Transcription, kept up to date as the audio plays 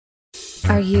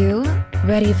Are you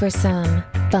ready for some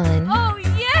fun? Oh,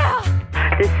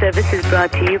 yeah! This service is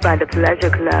brought to you by the Pleasure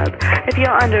Club. If you're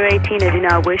under 18 and do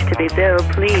not wish to be billed,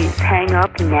 please hang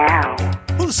up now.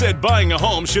 Who said buying a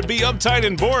home should be uptight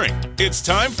and boring? It's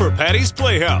time for Patty's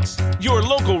Playhouse, your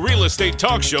local real estate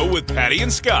talk show with Patty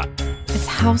and Scott. It's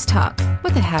house talk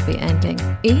with a happy ending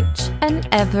each and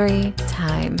every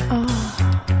time.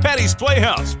 Patty's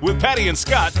Playhouse with Patty and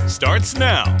Scott starts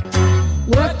now.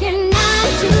 Working 9 to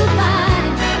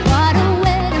 5, what a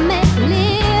way to make a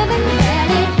living.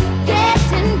 Barely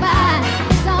getting by,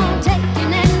 it's all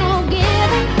taking and no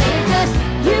giving. They just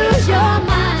use your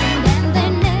mind and they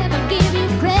never give you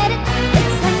credit.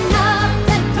 It's enough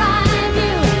to drive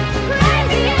you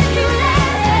crazy if you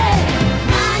let it.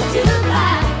 9 to 5.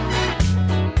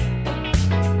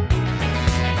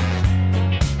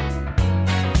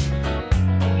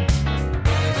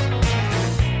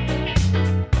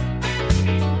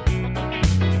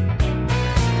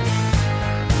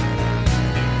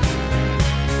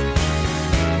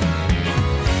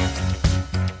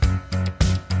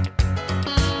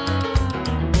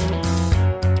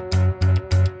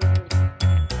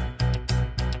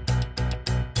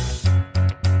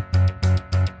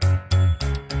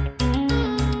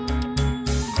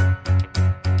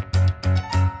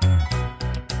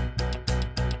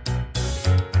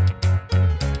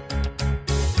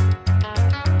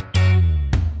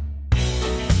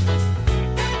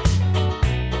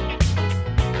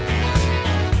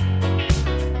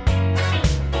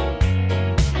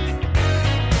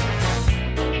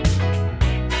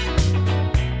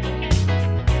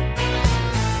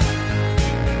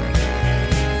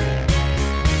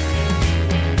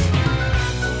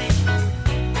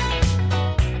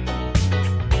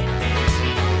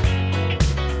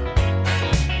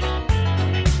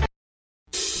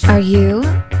 Are you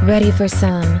ready for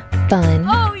some fun?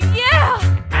 Oh,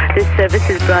 yeah! This service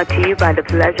is brought to you by the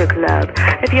Pleasure Club.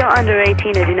 If you're under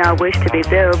 18 and do not wish to be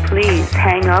billed, please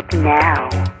hang up now.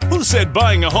 Who said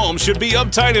buying a home should be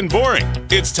uptight and boring?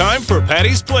 It's time for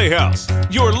Patty's Playhouse,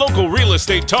 your local real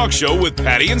estate talk show with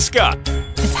Patty and Scott.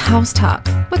 It's house talk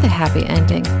with a happy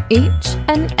ending each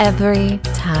and every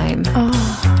time.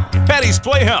 Patty's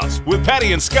Playhouse with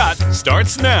Patty and Scott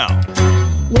starts now.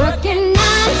 Working 9 to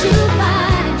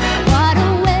 5, what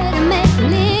a way to make a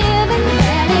living.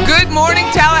 Barely Good morning,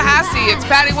 Tallahassee. It's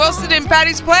Patty Wilson in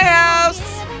Patty's Playhouse.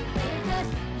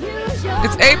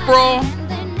 It's April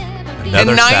and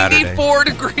Another 94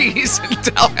 degrees in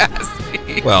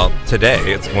Tallahassee. Well, today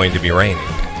it's going to be raining.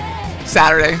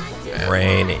 Saturday.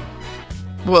 Raining.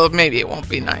 Well, maybe it won't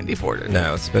be 94 today.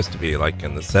 No, it's supposed to be like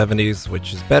in the 70s,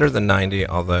 which is better than 90,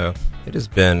 although it has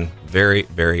been very,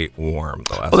 very warm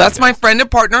the last Well, that's few my days. friend and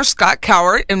partner, Scott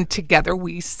Cowart, and together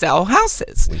we sell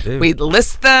houses. We do. We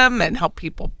list them and help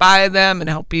people buy them and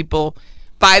help people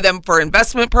buy them for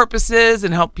investment purposes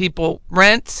and help people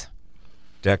rent,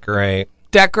 Decorate.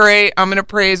 I'm an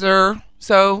appraiser.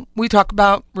 So we talk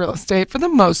about real estate for the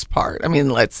most part. I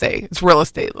mean, let's say it's real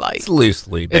estate light. It's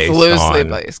loosely based It's loosely on...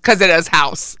 based because it has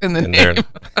house in the and name. they're-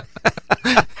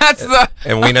 That's the...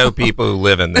 and we know people who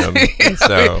live in them, and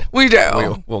so We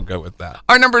do. we'll go with that.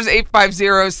 Our number is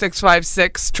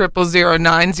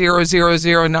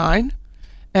 850-656-0009.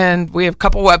 And we have a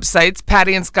couple websites.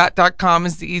 PattyandScott.com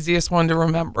is the easiest one to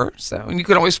remember. So, and you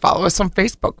can always follow us on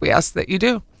Facebook. We ask that you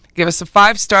do. Give us a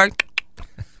 5-star.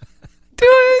 Do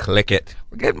it. Click it.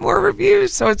 We're getting more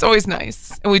reviews, so it's always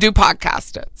nice. And we do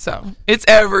podcast it, so it's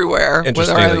everywhere.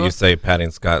 Interesting that you say Patty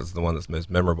and Scott is the one that's most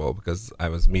memorable, because I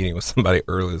was meeting with somebody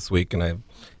earlier this week, and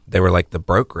they were like, the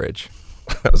brokerage.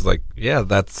 I was like, yeah,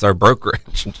 that's our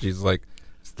brokerage. And she's like,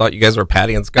 I thought you guys were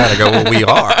Patty and Scott. I go, well, we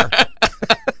are.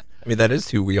 I mean, that is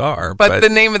who we are. But the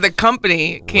name of the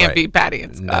company can't Right. be Patty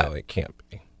and Scott. No, it can't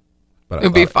be. But I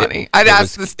It'd be thought funny. I'd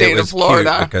ask the state it of was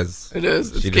Florida. cute because It is.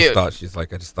 It's she cute. just thought, she's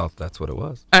like, I just thought that's what it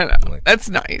was. I know. Like, That's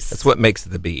nice. that's what makes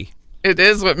the B It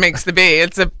is what makes the B.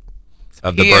 It's a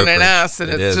of the P and an brokerage. S, and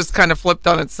It it's is. just kind of flipped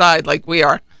on its side like we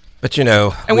are. But you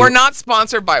know, And we're not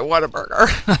sponsored by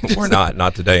Whataburger. We're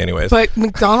not today, anyways. But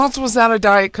McDonald's was out of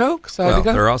Diet Coke, so I had well, to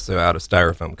go. they're also out of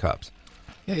styrofoam cups.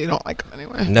 Yeah, you don't like them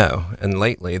anyway. No, and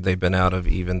lately they've been out of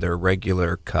even their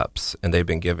regular cups, and they've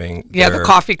been giving Yeah, their, the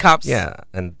coffee cups. Yeah,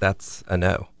 and that's a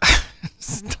no.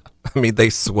 I mean, they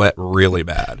sweat really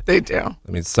bad. They do.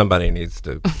 I mean, somebody needs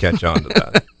to catch on to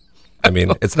that. I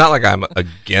mean, it's not like I'm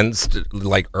against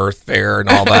like Earth Fair and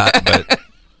all that, but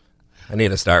I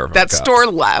need a styrofoam That cup. store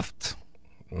left.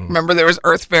 Remember there was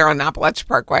Earth Fair on Appalachia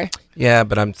Parkway? Yeah,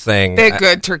 but I'm saying They had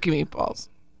good turkey meatballs.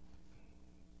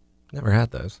 Never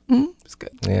had those. It's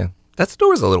good. Yeah, that store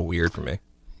was a little weird for me.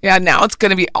 Yeah, now it's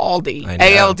going to be Aldi. I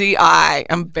know. ALDI.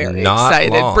 I'm very Not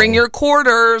excited. long. Bring your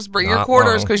quarters. Bring your Not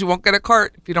quarters long. because you won't get a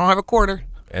cart if you don't have a quarter.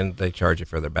 And they charge you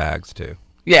for their bags too.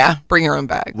 Yeah, bring your own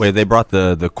bags. Wait, they brought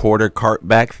the quarter cart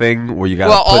back thing where you got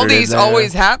Well, put it in Aldi's there?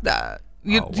 always had that.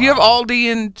 Do you have Aldi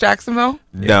in Jacksonville?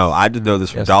 No, I didn't know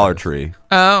this from Yes, Dollar it is. Tree.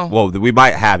 Oh. Well, we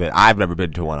might have it. I've never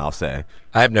been to one, I'll say.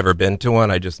 I've never been to one.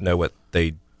 I just know what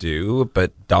they do.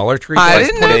 But Dollar Tree, I does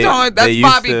didn't know they- Dollar. they That's used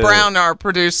Bobby to- Brown, our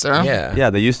producer. Yeah. Yeah,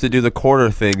 they used to do the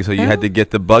quarter thing, so you had to get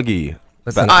the buggy.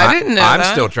 Listen, I didn't know I'm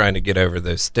that. still trying to get over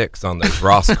those sticks on those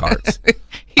Ross carts.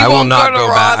 He I will won't not to go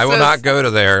back. I will Ross's. not go to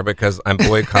there because I'm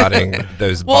boicoting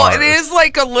those Well, bars. it is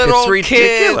like a little It's kid's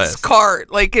ridiculous.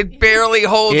 cart. Like it barely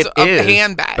holds It a is,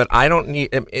 handbag. but I don't need.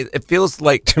 It feels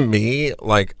like to me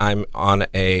like I'm on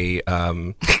a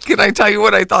Can I tell you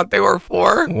what I thought they were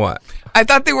for? what? I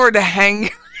thought they were to hang.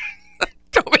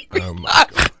 Don't make me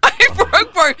laugh. I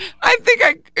broke I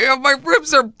think my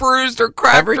ribs are bruised or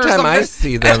cracked. Every or time something. I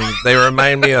see them, they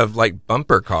remind me of like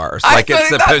bumper cars. I Like it's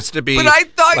thought- supposed to be. but I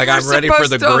thought like you were I'm ready for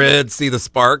the supposed to- grid. See the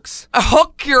sparks.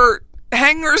 hook your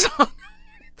hangers on.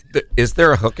 Is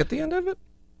there a hook at the end of it?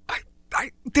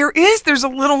 There's a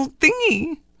little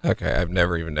thingy. Okay, I've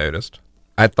never even noticed.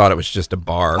 I thought it was just a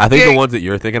bar. I think Yeah. the ones that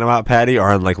you're thinking about, Patty,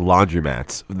 are on like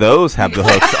laundromats. Those have the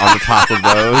hooks on the top of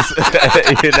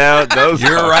those. You know, those.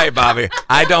 You're are- right, Bobby.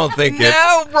 I don't think it.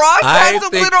 No, Ross I has a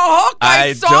think- little hook. I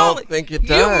I saw don't it. think it You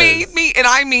does. made me, and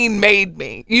I mean made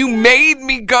me. You made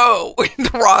me go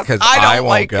into Ross. Because I don't I won't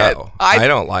like go. it. I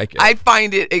don't like it. I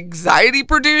find it anxiety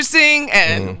producing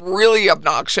and really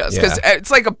obnoxious because Yeah.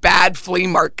 it's like a bad flea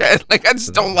market. Like I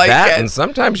just don't like that, it. and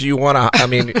sometimes you want to. I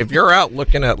mean, if you're out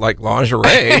looking at like lingerie,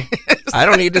 I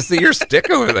don't need to see your stick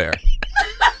over there.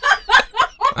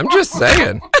 I'm just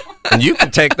saying, and you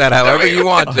can take that however you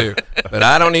want to, but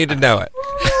I don't need to know it.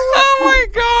 Oh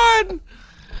my god.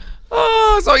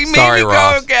 Oh, so he made Sorry, me go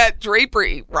Ross. get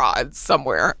drapery rods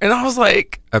somewhere, and I was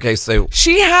like, Okay, so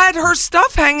she had her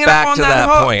stuff hanging up back on to that that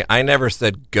hook. point, I never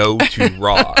said go to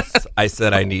Ross. I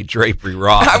said I need drapery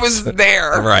rods. I was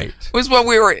there. Right. It was when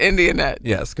we were at Indianet.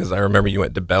 Yes, because I remember you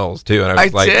went to Bell's too, and I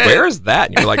was I like, did. "Where is that?"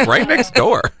 And you're like, "Right next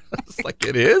door." I was like,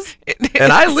 "It is,"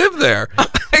 and I live there,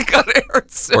 I got it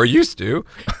hurt so, or used to.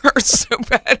 hurt so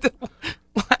bad to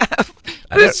laugh.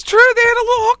 But it's true. They had a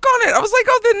little hook on it. I was like,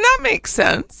 oh, then that makes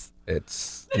sense.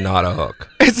 It's not a hook.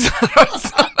 It's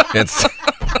It's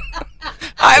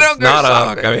I don't go not a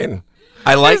shopping. hook. I mean,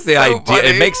 I like It's the so idea. funny.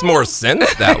 It makes more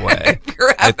sense that way. If you're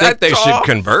I at think that they should tall.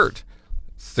 convert.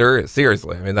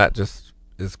 Seriously, I mean that just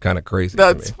is kind of crazy.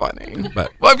 That's to me. funny.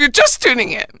 But- Well, if you're just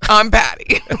tuning in, I'm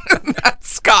Patty. That's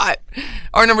Scott.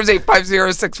 Our number is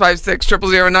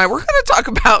 850-656-0009. We're going to talk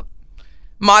about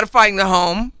modifying the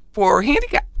home for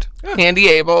handicapped,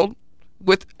 handy-abled,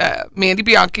 with Mandy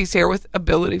Bianchi's here with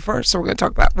Ability First. So we're going to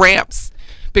talk about ramps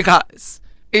because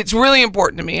it's really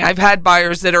important to me. I've had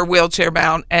buyers that are wheelchair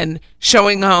bound, and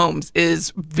showing homes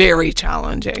is very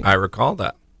challenging. I recall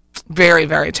that. Very,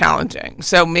 very challenging.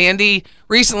 So Mandy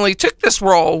recently took this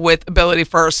role with Ability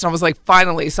First, and I was like,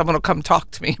 finally, someone will come talk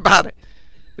to me about it,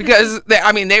 because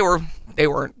they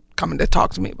weren't coming to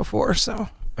talk to me before. So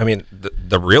I mean,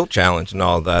 the real challenge in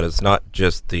all of that is not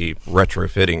just the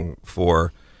retrofitting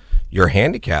for your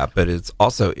handicap, but it's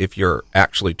also if you're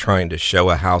actually trying to show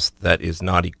a house that is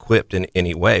not equipped in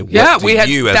any way. Yeah, what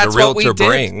do you as that's a what we realtor did.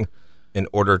 bring in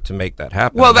order to make that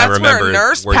happen? well, And I that's where remember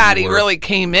Nurse where you Patty were- really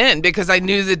came in, because I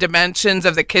knew the dimensions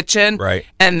of the kitchen. Right.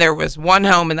 And there was one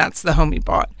home, and that's the home he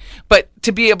bought. But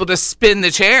to be able to spin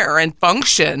the chair and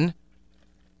function,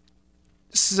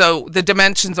 so the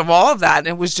dimensions of all of that,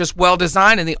 it was just well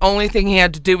designed, and the only thing he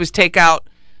had to do was take out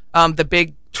the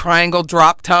big triangle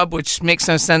drop tub, which makes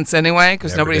no sense anyway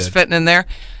because Never nobody's did. fitting in there,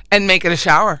 and make it a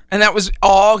shower. And that was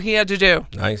all he had to do.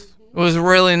 Nice, It was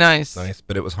really nice.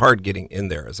 but it was hard getting in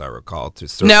there, as I recall. To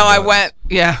certain No, I ones. went,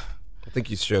 yeah. I think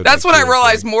you showed. That's like when I 2 or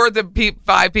realized 3. more than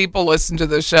 5 people listened to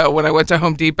the show when I went to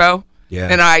Home Depot. Yeah.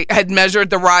 And I had measured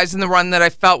the rise and the run that I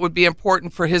felt would be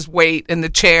important for his weight and the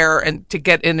chair and to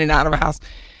get in and out of a house.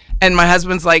 And my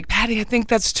husband's like, Patty, I think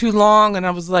that's too long. And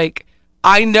I was like,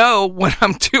 I know what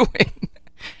I'm doing.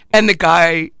 And the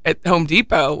guy at Home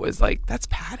Depot was like, that's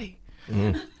Patty.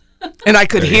 And I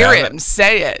could There you hear have him it.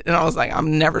 say it. And I was like,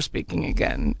 I'm never speaking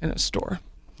again in a store.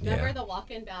 Remember the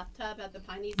walk-in bathtub at the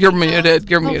Piney? You're Steakhouse? muted.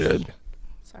 You're Oh, muted.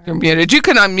 sorry. You're muted. You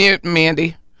can unmute,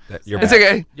 Mandy. You're It's back.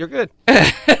 okay. You're good.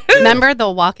 Remember the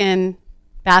walk-in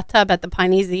bathtub at the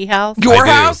Piney Z house? Your do.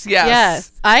 house? Yes.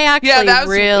 Yes. I actually that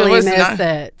was- it really was miss not-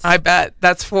 it. I bet.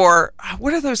 That's for,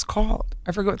 what are those called?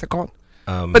 I forget what they're called.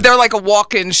 Um, But they're like a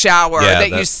walk-in shower Yeah, that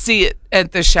you that- see it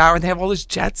at the shower. They have all those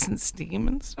jets and steam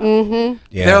and stuff. Mm-hmm.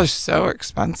 yeah. They're so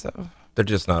expensive.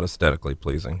 They're just not aesthetically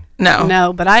pleasing. No.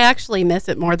 No, but I actually miss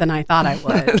it more than I thought I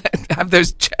would. Have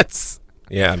those jets.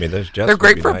 Yeah, I mean, those jets They're would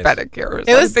great be for nice. pedicures.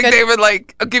 It was I think good. they would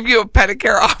like give you a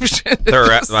pedicure option.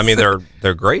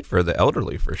 They're great for the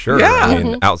elderly for sure. Yeah. I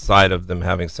mean, outside of them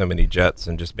having so many jets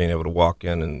and just being able to walk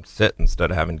in and sit instead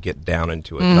of having to get down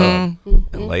into a tub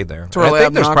and lay there. It's really I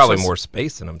think there's probably obnoxious. more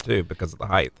space in them too because of the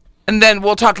height. And then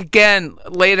we'll talk again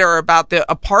later about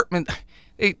the apartment.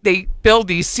 They build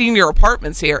these senior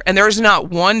apartments here, and there's not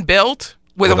one built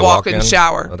with a walk-in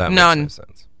shower. Well, that None. makes no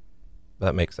sense.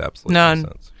 That makes absolutely None. no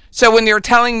sense. So when you're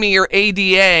telling me your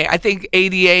ADA, I think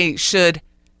ADA should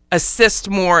assist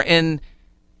more in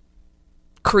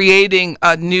creating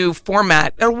a new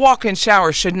format. A walk-in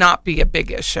shower should not be a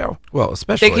big issue. Well,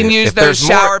 especially They can use if those there's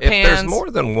more- shower If there's pans. more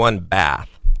than one bath,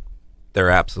 there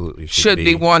absolutely Should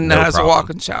be one that no has problem. a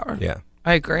walk-in shower. Yeah,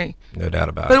 I agree. no doubt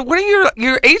about But it. when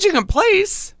you're aging in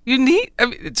place, you need. I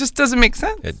mean, it just doesn't make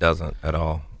sense. It doesn't at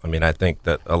all. I mean, I think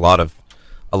that a lot of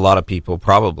people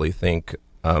probably think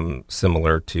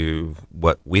similar to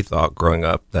what we thought growing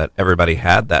up, that everybody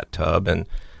had that tub, and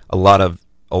a lot of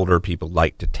older people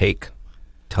like to take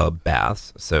tub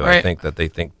baths. So I Right. think that they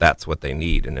think that's what they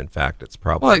need, and in fact, it's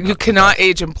probably Well, not you the cannot best.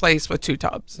 age in place with two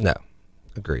tubs. No,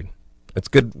 agreed. It's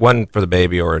good, one for the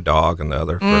baby or a dog, and the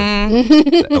other for Mm-hmm.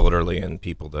 the elderly and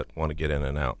people that want to get in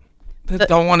and out. That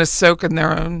don't want to soak in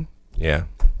their own. Yeah.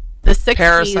 The 60s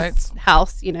Parasites.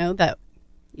 house, that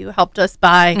you helped us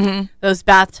buy, those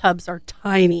bathtubs are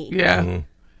tiny. Yeah. Mhm.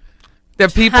 The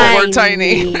people were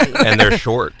tiny. And they're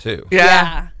short too.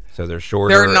 Yeah. So they're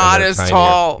shorter. They're and not as tinier.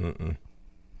 tall. Mm-mm.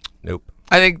 Nope.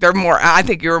 I think you're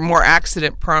more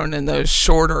accident prone in those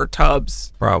shorter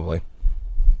tubs Probably.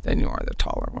 than you are the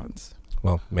taller ones.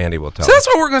 Well, Mandy will tell So us. that's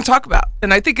what we're going to talk about.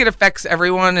 And I think it affects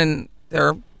everyone and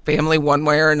their family one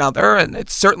way or another. And it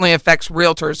certainly affects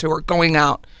realtors who are going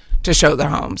out to show their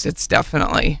homes. It's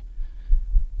definitely,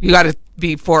 you got to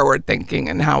be forward thinking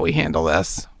in how we handle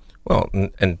this. Well,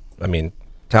 and I mean,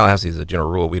 Tallahassee, as a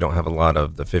general rule, we don't have a lot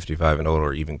of the 55 and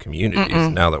older even communities.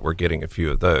 Now that we're getting a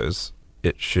few of those,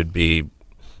 it should be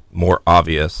more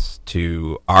obvious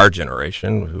to our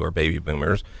generation, who are baby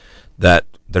boomers, that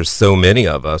there's so many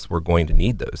of us, we're going to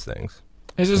need those things.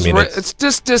 It's just, I mean, it's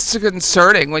just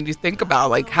disconcerting when you think about,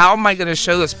 like, how am I going to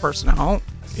show this person a home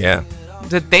Yeah.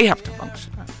 that they have to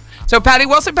function? So Patty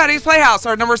Wilson, Patty's Playhouse.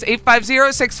 Our number is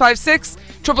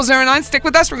 850-656-0009. Stick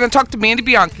with us. We're going to talk to Mandy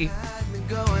Bianchi.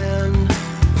 Going,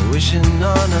 wishing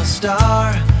on a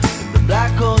star. The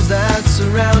black holes that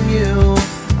surround you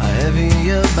are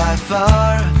heavier by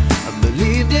far. I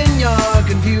believed in your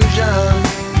confusion,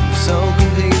 so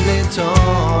completely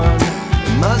torn.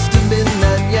 It must have been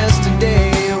that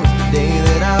yesterday was the day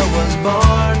that I was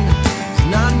born. There's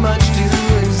not much to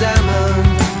examine,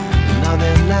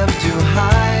 nothing left to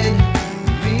hide.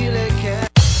 Really can't.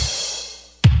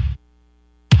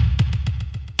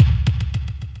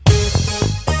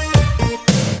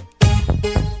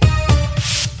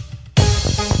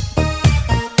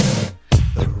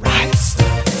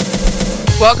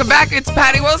 Welcome back. It's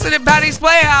Patty Wilson at Patty's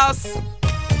Playhouse.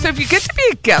 So if you get to be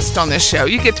a guest on this show,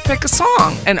 you get to pick a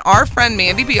song. And our friend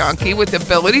Mandy Bianchi with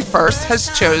Ability First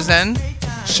has chosen,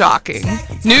 shocking,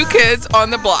 New Kids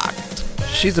on the Block.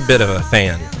 She's a bit of a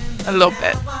fan. A little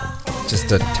bit.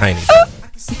 Just a tiny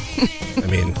bit. I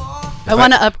mean, I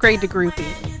want to upgrade to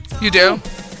groupie. You do?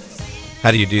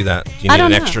 how do you do that? Do you I need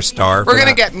don't an know. extra star? We're for going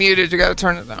to that? get muted. You got to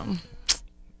turn it down.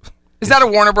 Is that a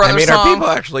Warner I Brothers mean, song? are people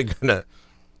actually going to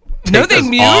No, take they us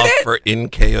mute off it? for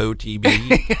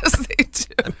NKOTB? Yes, they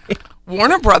do.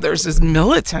 Warner Brothers is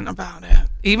militant about it.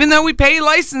 Even though we pay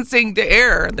licensing to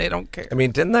air, they don't care. I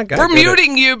mean, didn't that guy? We're go to-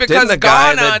 muting you because didn't the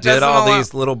guy Ghana that did doesn't all allow-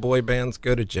 these little boy bands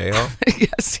go to jail?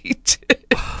 Yes, he did.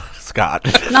 Scott.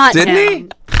 Not Didn't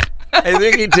him. I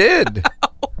think he did.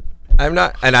 I'm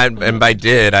not, and by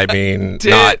did I mean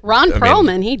Did. not Ron I mean,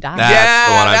 Perlman, he died. That's Yeah,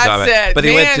 the one I'm that's talking about. it. But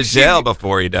he went Man, to she- jail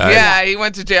before he died. Yeah, he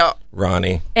went to jail.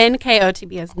 Ronnie.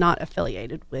 NKOTB is not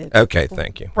affiliated with Okay,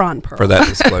 thank you Ron Perlman. for that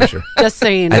disclosure. Just so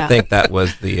you know. I think that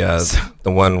was the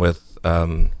one with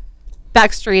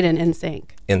Backstreet and NSYNC.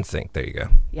 NSYNC. There you go.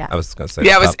 Yeah. I was going to say.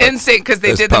 Yeah, it the was puppets. insane because they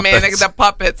Those did puppets. the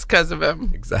puppets because of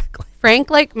him. Exactly. Frank,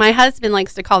 my husband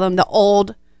likes to call them the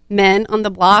old men on the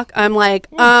block. I'm like,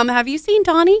 have you seen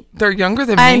Donnie? They're younger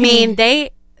than me. I mean,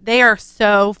 they are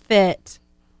so fit.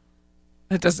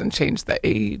 it doesn't change the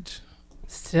age,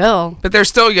 Still. but they're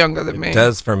still younger than me. It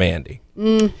does for Mandy.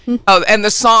 Oh, and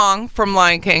the song from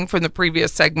Lion King from the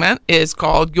previous segment is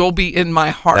called "You'll Be in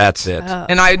My Heart." That's it.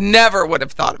 And I never would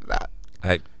have thought of that.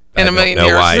 I In a don't million know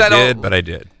years, why I that'll- did, but I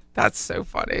did. That's so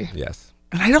funny. Yes.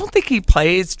 And I don't think he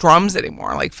plays drums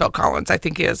anymore, like Phil Collins. I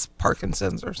think he has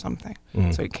Parkinson's or something,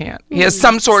 so he can't. He has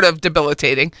some sort of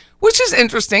debilitating, which is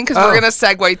interesting because we're going to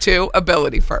segue to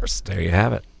ability first. There you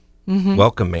have it.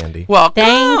 Welcome, Mandy. Welcome.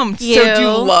 Thank you. So do you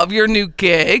love your new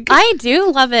gig? I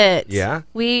do love it. Yeah?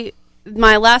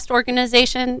 My last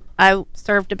organization, I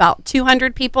served about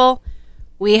 200 people.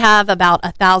 We have about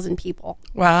 1,000 people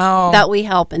Wow. that we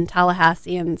help in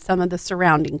Tallahassee and some of the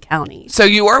surrounding counties. So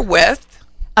you are with?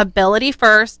 Ability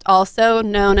First, also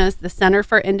known as the Center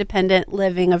for Independent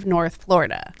Living of North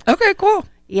Florida. Okay, cool.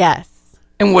 Yes.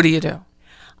 And what do you do?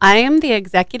 I am the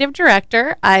executive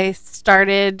director. I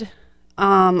started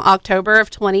October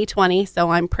of 2020, so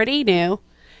I'm pretty new.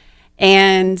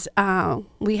 And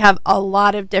we have a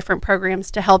lot of different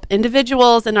programs to help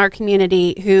individuals in our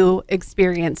community who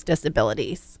experience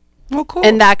disabilities. Oh, cool.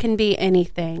 And that can be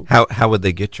anything. How would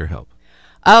they get your help?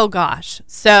 Oh, gosh.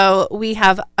 So we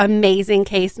have amazing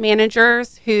case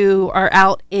managers who are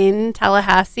out in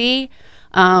Tallahassee,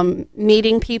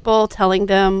 meeting people, telling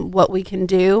them what we can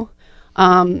do.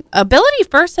 Ability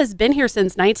First has been here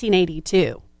since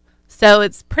 1982. So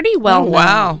it's pretty well known.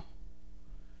 Wow.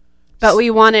 But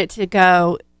we want it to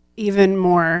go even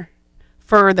more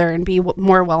further and be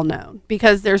more well known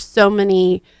because there's so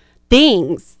many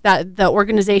things that the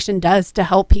organization does to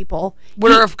help people.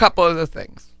 What are a couple of the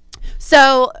things?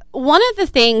 So one of the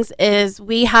things is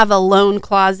we have a loan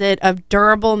closet of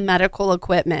durable medical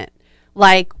equipment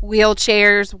like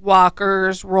wheelchairs,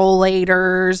 walkers,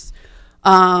 rollators,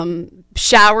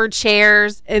 shower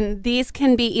chairs, and these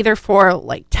can be either for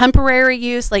like temporary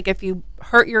use, like if you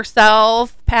hurt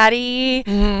yourself, Patty,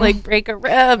 like break a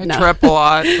rib, Trip a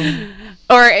lot.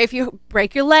 or if you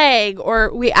break your leg,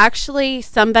 or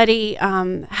somebody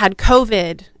had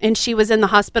COVID and she was in the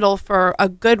hospital for a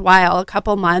good while, a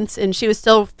couple months, and she was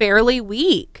still fairly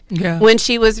weak when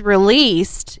she was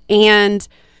released, and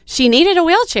she needed a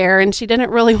wheelchair and she didn't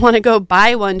really want to go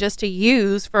buy one just to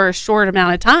use for a short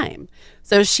amount of time.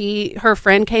 So her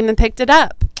friend came and picked it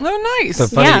up. Oh, nice.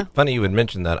 So funny you would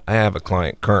mention that. I have a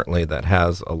client currently that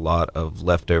has a lot of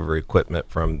leftover equipment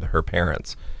from her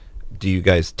parents. Do you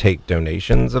guys take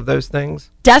donations of those things?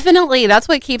 Definitely. That's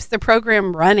what keeps the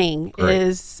program running. Great.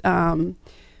 Is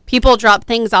people drop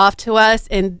things off to us,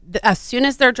 and as soon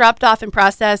as they're dropped off and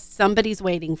processed, somebody's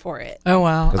waiting for it. Oh,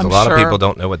 wow. Because a lot of people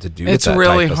don't know what to do with It's that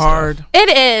really type of hard. stuff.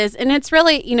 It is, and it's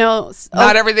really,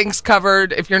 not everything's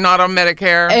covered if you're not on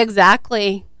Medicare.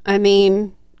 Exactly. I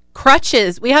mean,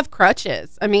 crutches. We have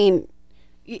crutches. I mean,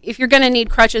 if you're going to need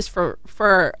crutches for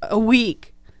a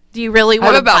week, do you really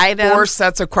want to buy them? 4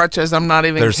 sets of crutches. I'm not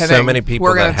even There's kidding. so many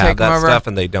people that have that stuff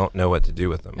and they don't know what to do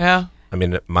with them. Yeah. I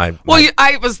mean,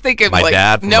 I was thinking, my like,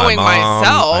 dad, knowing my mom,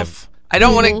 myself, I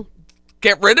don't want to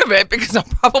get rid of it because I'll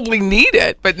probably need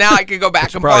it. But now I could go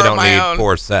back and probably borrow don't my need own.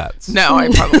 4 sets. No, I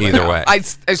probably Either don't. way. I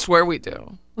swear we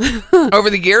do. Over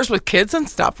the years with kids and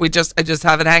stuff, I just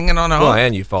have it hanging on home. Well,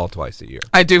 and you fall twice a year.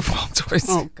 I do fall twice.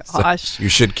 Oh, gosh. So you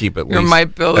should keep at Your least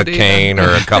mobility a cane then.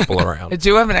 or a couple around. I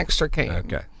do have an extra cane.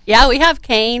 Okay. Yeah, we have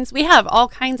canes. We have all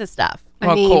kinds of stuff.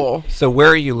 I mean, cool. So where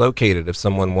are you located if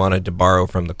someone wanted to borrow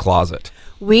from the closet?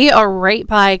 We are right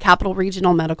by Capital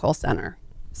Regional Medical Center.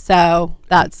 So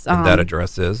that's... And that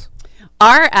address is?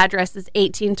 Our address is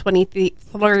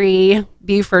 1823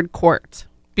 Buford Court.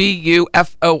 Buford.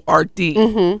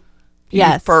 Mm-hmm.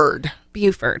 Yes.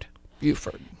 Buford.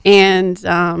 Buford. And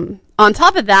on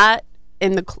top of that,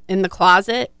 in the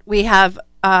closet, we have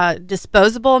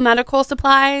disposable medical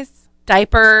supplies,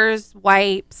 diapers,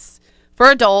 wipes for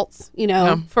adults,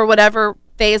 for whatever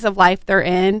phase of life they're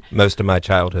in. Most of my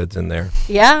childhood's in there.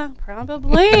 Yeah,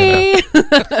 probably.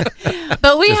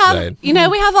 But we have, we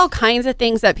have all kinds of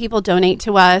things that people donate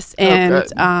to us,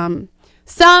 and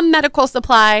some medical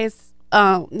supplies,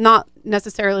 not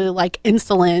necessarily like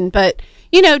insulin, but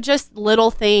just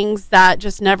little things that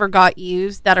just never got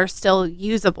used that are still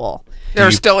usable.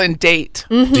 They're still in date.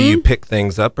 Mm-hmm. Do you pick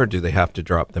things up or do they have to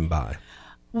drop them by?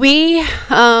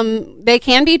 They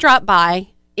can be dropped by,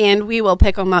 and we will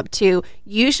pick them up too.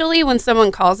 Usually when someone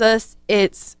calls us,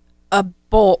 it's a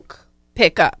bulk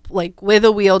pickup, like with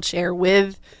a wheelchair,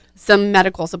 with some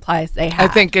medical supplies they have.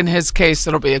 I think in his case,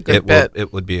 it'll be a good bit.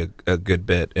 It would be a good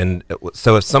bit. And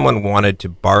so if someone wanted to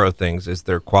borrow things, is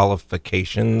there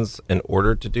qualifications in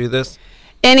order to do this?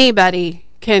 Anybody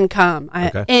can come.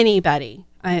 Okay. Anybody.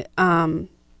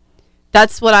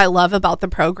 That's what I love about the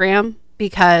program,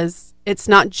 because it's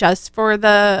not just for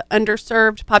the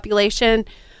underserved population.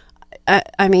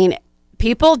 I mean,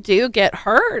 people do get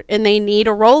hurt and they need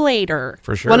a rollator.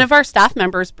 For sure. One of our staff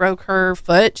members broke her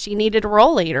foot. She needed a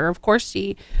rollator. Of course,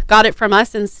 she got it from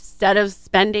us instead of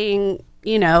spending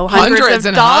hundreds of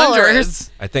and dollars.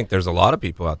 hundreds. I think there's a lot of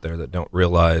people out there that don't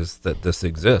realize that this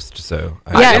exists. So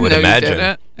Yeah. I I would didn't know you did imagine.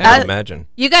 it. I would imagine.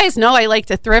 You guys know I like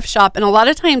to thrift shop, and a lot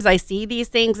of times I see these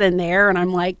things in there, and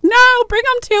I'm like, no, bring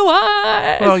them to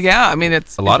us. Well, yeah. I mean,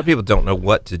 it's A lot of people don't know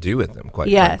what to do with them, quite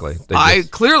Yes. frankly. They I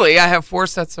just- clearly I have 4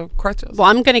 sets of crutches. Well,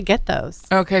 I'm going to get those.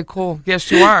 Okay, cool.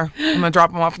 Yes, you are. I'm gonna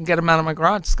drop them off and get them out of my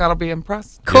garage. Scott will be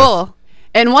impressed. Cool.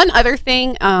 And one other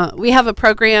thing, we have a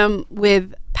program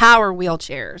with power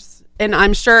wheelchairs, and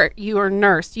I'm sure you are a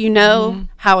nurse. You know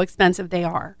how expensive they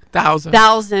are.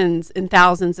 Thousands and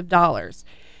thousands of dollars.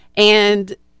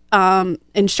 And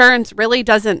insurance really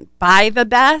doesn't buy the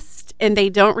best, and they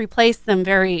don't replace them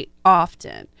very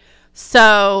often.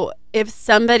 So if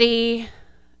somebody,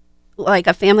 like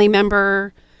a family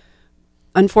member,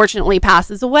 unfortunately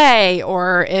passes away,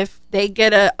 or if they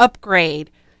get an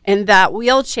upgrade and that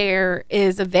wheelchair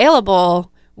is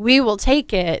available, we will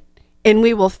take it and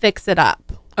we will fix it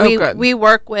up. Oh, good. We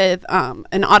work with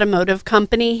an automotive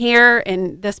company here,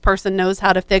 and this person knows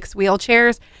how to fix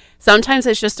wheelchairs. Sometimes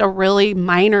it's just a really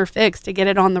minor fix to get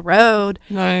it on the road.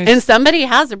 Nice. And somebody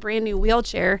has a brand new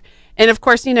wheelchair. And of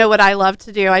course, you know what I love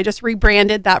to do? I just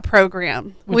rebranded that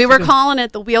program. We were calling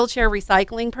it the Wheelchair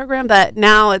Recycling Program, but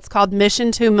now it's called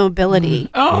Mission to Mobility.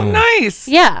 Oh, nice.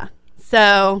 Yeah.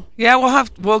 So Yeah,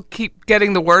 we'll keep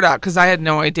getting the word out because I had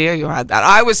no idea you had that.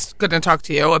 I was going to talk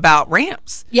to you about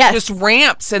ramps. Yes. Just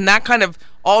ramps and that kind of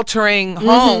altering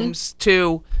homes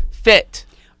to fit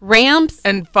ramps,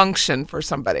 and function for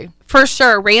somebody. for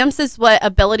sure, ramps is what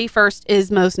Ability First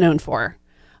is most known for.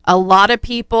 A lot of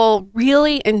people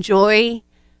really enjoy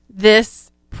this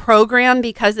program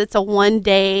because it's a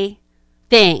one-day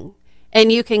thing.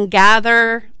 And you can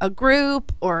gather a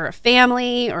group or a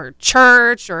family or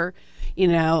church or,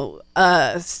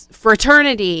 a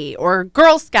fraternity or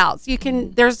Girl Scouts. You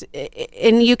can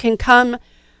come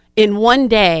in one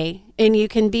day and you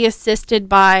can be assisted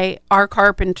by our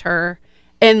carpenter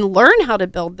and learn how to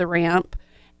build the ramp.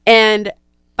 And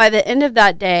by the end of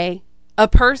that day, a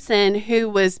person who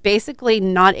was basically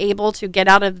not able to get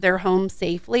out of their home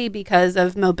safely because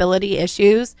of mobility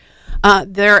issues,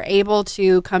 they're able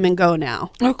to come and go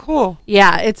now. Oh, cool.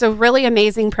 Yeah, it's a really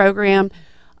amazing program.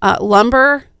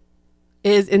 Lumber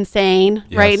is insane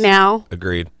right Yes. now.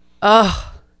 Agreed.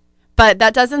 But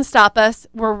that doesn't stop us.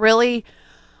 We're really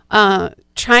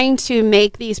trying to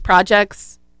make these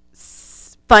projects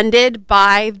funded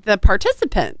by the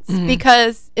participants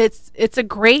because it's a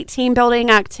great team building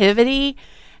activity.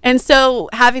 And so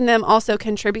having them also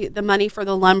contribute the money for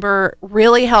the lumber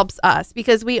really helps us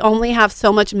because we only have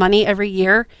so much money every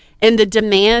year and the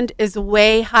demand is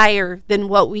way higher than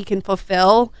what we can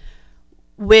fulfill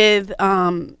with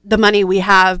the money we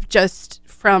have just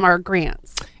from our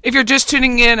grants. If you're just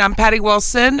tuning in, I'm Patty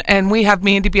Wilson, and we have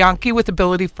Mandy Bianchi with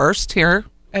Ability First here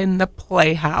in the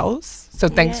Playhouse. So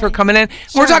thanks for coming in.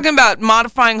 We're talking about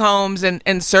modifying homes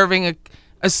and serving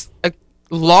a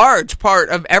large part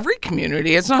of every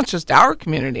community. It's not just our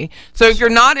community. So if you're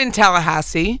not in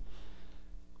Tallahassee,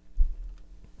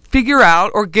 figure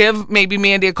out or give maybe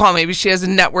Mandy a call. Maybe she has a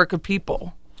network of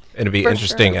people. And it'd be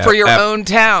interesting For your own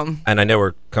town. And I know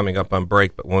we're coming up on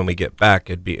break, but when we get back,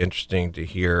 it'd be interesting to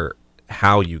hear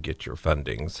how you get your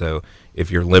funding. So if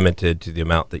you're limited to the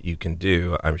amount that you can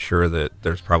do, I'm sure that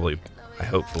there's probably,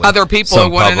 hopefully, Other people some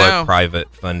who wanna know.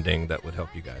 public-private funding that would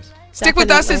help you guys. Stick with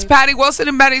us. It's Patty Wilson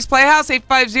and Patty's Playhouse,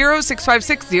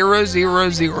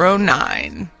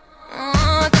 850-656-0009.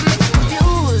 I could make you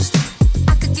confused.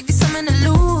 I could give you something to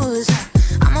lose.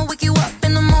 I'ma wake you up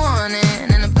in the morning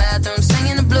in the bathroom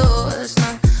singing the blues.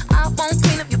 I won't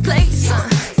clean up your place.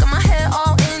 Got my hair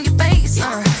all in your face.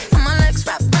 Got my legs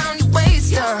wrapped around your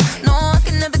waist. No, I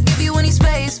can never give you any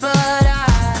space, but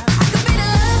I could be the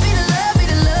love, be the love, be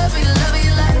the love, be the love of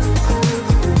your life.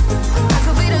 I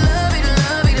could be the love, be the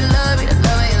love, be the love, be the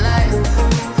love of your life.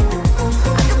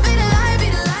 I could be the light, be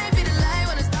the light, be the light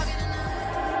when it's dark in the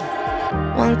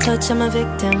night. One touch, I'm a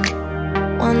victim.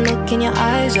 One look in your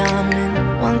eyes, I'm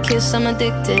in. One kiss, I'm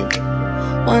addicted.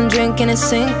 One drink and it's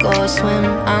sink or swim.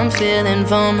 I'm feeling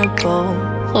vulnerable.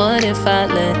 What if I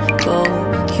let go?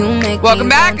 You make Welcome me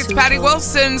back. want It's to Patty go.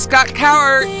 Wilson, Scott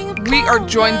Cowart. We are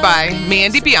joined by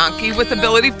Mandy Bianchi with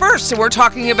Ability First. So we're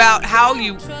talking about how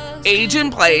you age in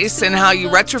place and how you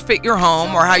retrofit your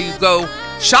home or how you go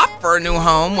shop for a new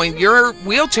home when you're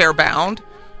wheelchair bound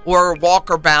or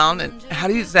walker bound. And how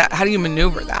do you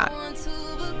maneuver that?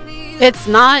 It's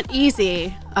not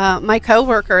easy. My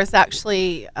coworker is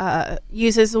actually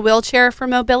uses a wheelchair for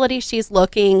mobility. She's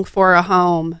looking for a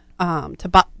home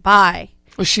to buy.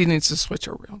 Well, she needs to switch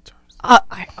her realtors.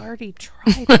 I already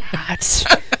tried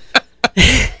that.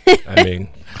 I mean,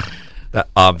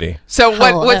 That obvi. So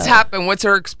what's Hello. happened? What's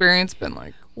her experience been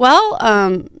like? Well,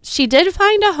 she did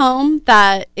find a home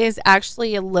that is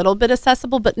actually a little bit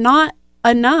accessible, but not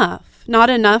enough. Not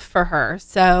enough for her.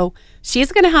 So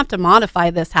she's going to have to modify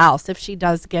this house if she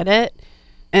does get it.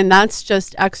 And that's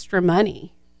just extra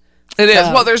money. It is.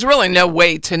 So- Well, there's really no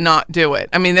way to not do it.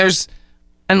 I mean,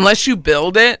 unless you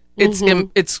build it,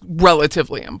 it's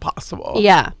relatively impossible.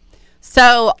 Yeah.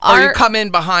 So Or you come in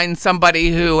behind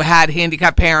somebody who had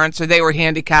handicapped parents, or they were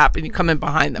handicapped, and you come in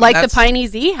behind them. like That's the Piney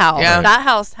Z house. Yeah. That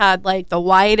house had like the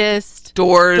widest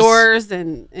doors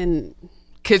and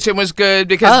kitchen was good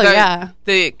because Oh, yeah.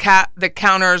 the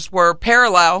counters were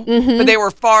parallel, but they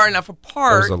were far enough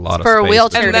apart. There's a lot of For a space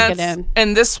wheelchair to to do. get in.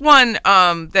 And this one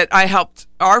that I helped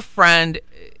our friend,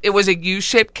 it was a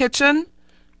U-shaped kitchen,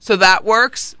 so that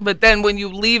works. But then when you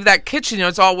leave that kitchen,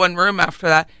 it's all one room after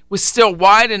that, was still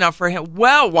wide enough for him,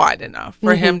 well wide enough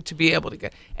for him to be able to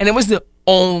get. And it was the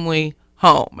only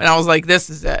home. And I was like, this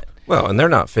is it. Well, and they're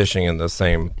not fishing in the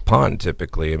same pond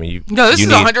typically. I mean, This is a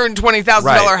 $120,000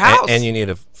 right, house. and you need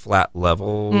a flat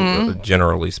level,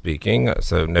 generally speaking.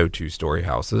 So no 2-story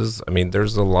houses. I mean,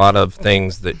 there's a lot of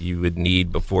things that you would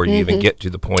need before you even get to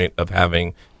the point of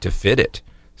having to fit it.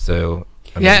 So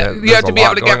I mean, You have there's to a be able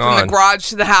lot to get going from the on. garage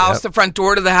to the house, Yep. the front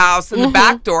door to the house, and the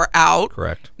back door out.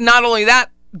 Correct. Not only that,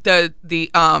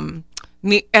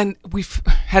 and we've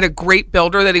had a great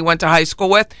builder that he went to high school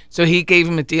with, so he gave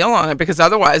him a deal on it because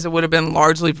otherwise it would have been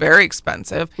largely very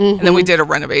expensive. And then we did a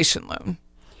renovation loan.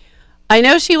 I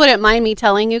know she wouldn't mind me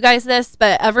telling you guys this,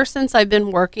 but ever since I've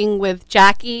been working with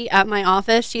Jackie at my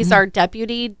office, she's our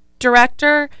deputy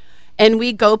director, and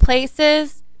we go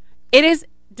places. It is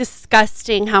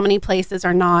disgusting how many places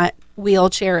are not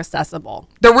wheelchair accessible.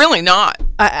 They're really not.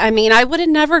 I mean, I would have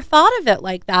never thought of it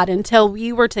like that until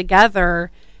we were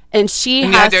together, and she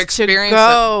And you had has to experience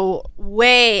go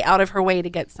way out of her way to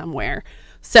get somewhere.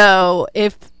 So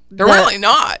if They're really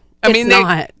not. I It's mean,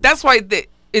 not. that's why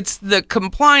it's the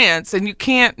compliance, and you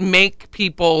can't make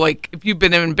people, like, if you've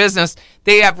been in business,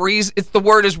 they have the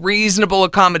word is reasonable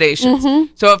accommodations.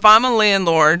 So if I'm a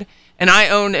landlord and I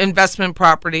own investment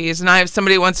properties and I have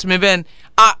somebody who wants to move in,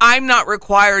 I'm not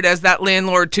required as that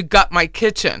landlord to gut my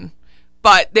kitchen,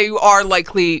 but they are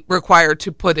likely required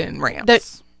to put in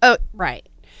ramps. Right.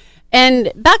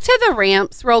 And back to the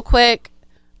ramps real quick.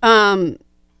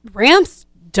 Ramps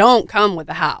don't come with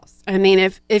a house. I mean,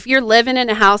 if you're living in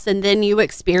a house and then you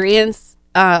experience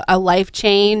a life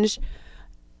change,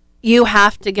 you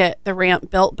have to get the ramp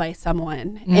built by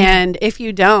someone. And if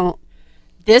you don't,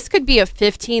 this could be a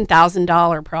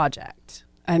 $15,000 project.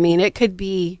 I mean, it could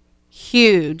be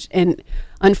huge. And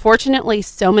unfortunately,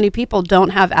 so many people don't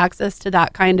have access to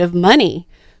that kind of money.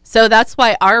 So that's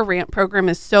why our ramp program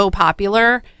is so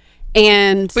popular.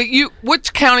 And But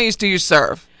which counties do you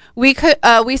serve? we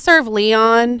serve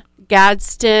Leon,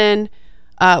 Gadsden,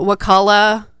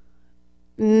 Wakulla.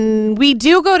 We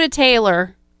do go to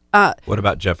Taylor. What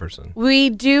about Jefferson? We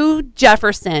do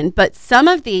Jefferson, but some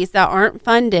of these that aren't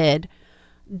funded,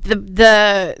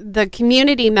 the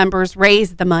community members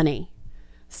raise the money.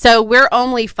 So we're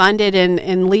only funded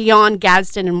in Leon,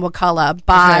 Gadsden, and Wakulla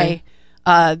by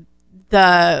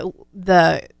the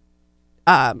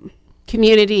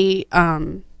community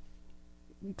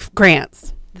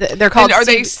grants. They're called. And are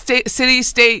they city,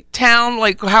 state, town?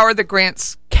 Like, how are the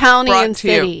grants? County brought and to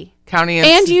you? city, County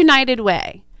and city. United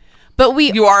Way? But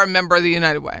You are a member of the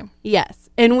United Way. yes,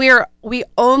 and we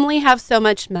only have so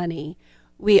much money.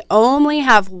 We only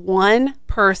have one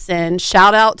person.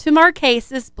 Shout out to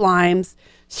Marquesas Blimes.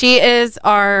 She is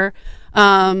our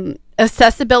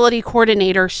accessibility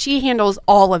coordinator. She handles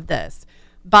all of this.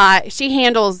 She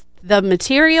handles the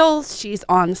materials. She's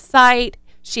on site.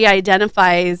 She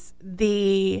identifies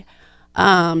the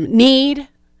need,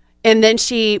 and then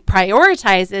she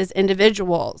prioritizes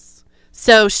individuals.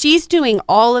 So she's doing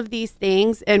all of these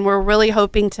things, and we're really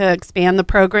hoping to expand the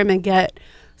program and get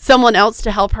someone else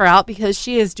to help her out because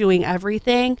she is doing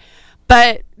everything.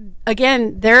 But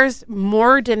again, there's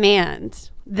more demand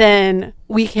than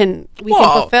we can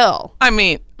fulfill. I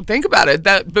mean, think about it.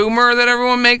 That boomer that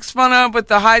everyone makes fun of with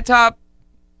the high top,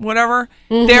 whatever,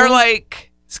 they're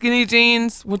like skinny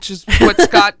jeans, which is what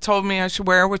Scott told me I should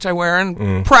wear, which I wear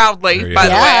and proudly, There you by go.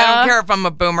 the way. I Yeah. don't care if I'm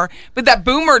a boomer. But that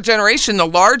boomer generation, the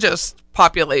largest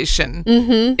population,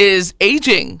 is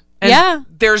aging. And Yeah.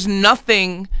 there's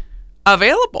nothing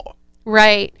available.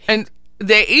 Right. And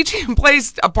the aging in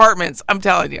place apartments, I'm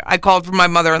telling you, I called for my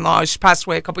mother-in-law. She passed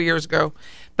away a couple years ago.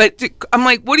 But I'm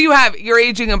like, what do you have? You're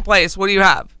aging in place. What do you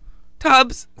have?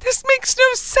 Tubs. This makes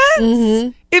no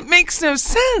sense. It makes no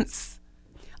sense.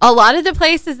 A lot of the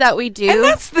places that we do, And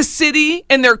that's the city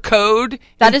and their code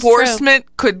That is true. enforcement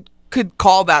could could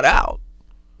call that out.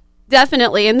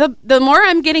 Definitely. And the more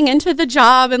I'm getting into the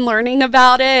job and learning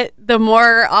about it, the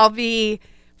more I'll be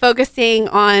focusing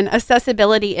on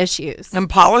accessibility issues. And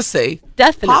policy.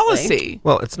 Definitely. Policy.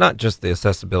 Well, it's not just the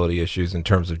accessibility issues in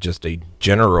terms of just a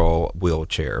general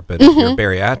wheelchair, but if you're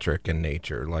bariatric in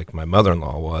nature, like my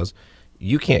mother-in-law was,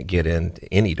 you can't get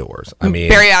into any doors. I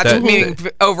mean, bariatric meaning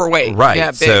overweight. right?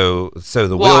 Yeah, big. So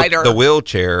the Wider. the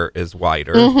wheelchair is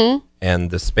wider,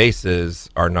 and the spaces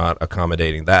are not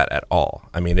accommodating that at all.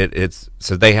 I mean, it's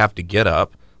so they have to get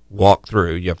up, walk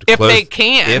through. You have to If close they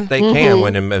can. if they can.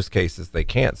 When in most cases they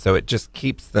can't. So it just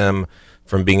keeps them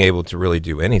from being able to really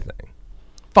do anything.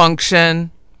 Function.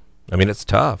 I mean, it's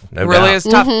tough. No It really doubt. is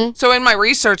tough. So in my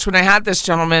research, when I had this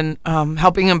gentleman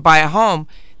helping him buy a home,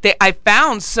 I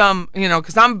found some,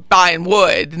 because I'm buying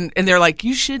wood, and they're like,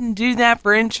 you shouldn't do that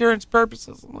for insurance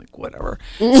purposes. I'm like, whatever.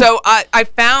 So I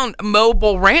found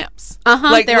mobile ramps,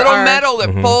 like there little are. metal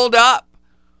that fold up.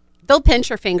 They'll pinch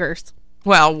your fingers.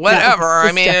 Well, whatever. I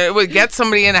just mean, it would get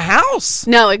somebody in a house.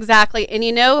 No, exactly. And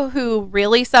you know who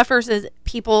really suffers is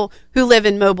people who live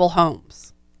in mobile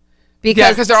homes.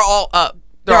 Because they're all up.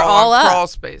 They're all up. crawl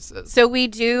spaces. So we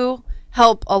do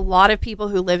help a lot of people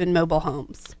who live in mobile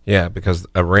homes. Yeah, because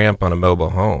a ramp on a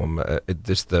mobile home,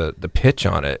 just the pitch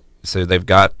on it, so they've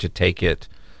got to take it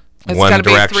It's one gotta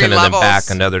be direction 3 and levels. then back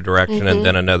another direction and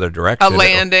then another direction. A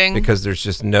landing. Because there's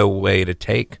just no way to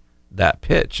take that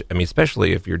pitch. I mean,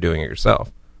 especially if you're doing it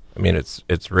yourself. I mean,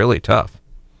 it's really tough.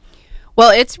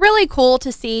 Well, it's really cool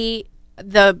to see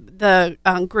the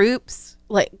groups,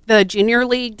 like the Junior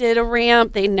League did a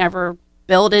ramp. They never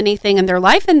built anything in their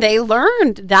life, and they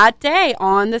learned that day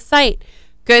on the site.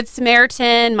 Good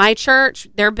Samaritan, my church,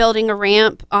 they're building a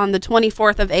ramp on the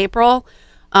 24th of April.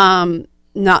 How long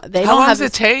does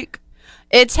it take?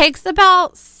 It takes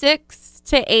about 6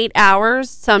 to 8 hours,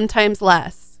 sometimes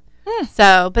less.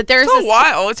 So, but there's It's a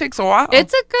while. It takes a while.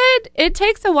 It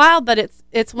takes a while, but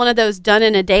it's one of those done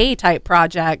in a day type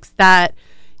projects that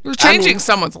You're changing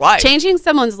someone's life. Changing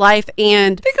someone's life.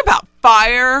 And think about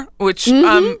fire, which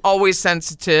I'm always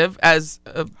sensitive as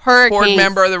a board Hurricanes.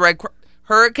 member of the Red Cross.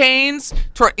 Hurricanes.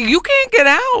 You can't get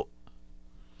out.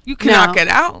 You cannot No. get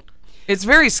out. It's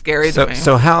very scary to me.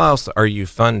 So how else are you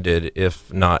funded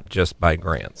if not just by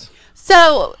grants?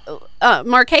 So,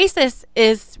 Marquesas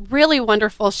is really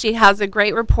wonderful. She has a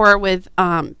great rapport with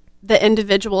the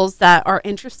individuals that are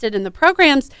interested in the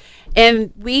programs,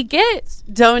 and we get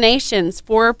donations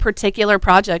for particular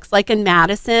projects. Like in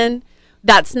Madison,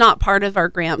 that's not part of our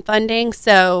grant funding.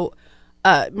 So,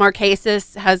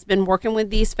 Marquesas has been working with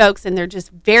these folks, and they're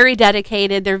just very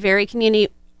dedicated. They're very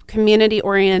community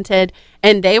oriented,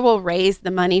 and they will raise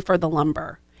the money for the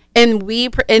lumber. And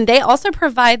they also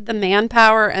provide the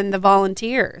manpower and the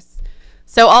volunteers.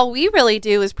 So all we really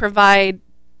do is provide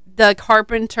the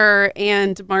carpenter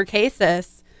and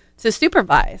Marquesas to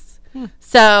supervise.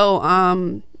 So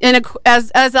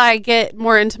as I get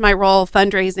more into my role,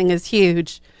 fundraising is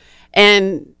huge.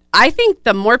 And I think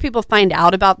the more people find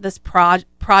out about this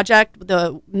project,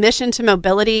 the mission to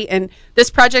mobility, and this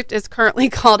project is currently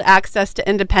called Access to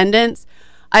Independence,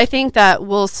 I think that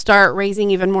we'll start raising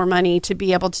even more money to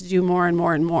be able to do more and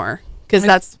more and more, because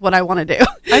that's what I want to do.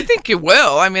 I think you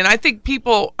will. I mean, I think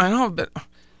people, I don't know, but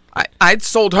I'd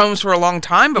sold homes for a long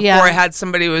time before I had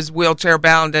somebody who was wheelchair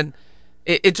bound, and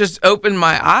it just opened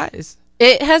my eyes.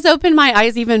 It has opened my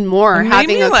eyes even more,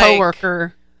 having a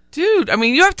coworker. Dude, I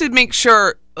mean, you have to make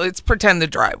sure, let's pretend the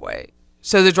driveway.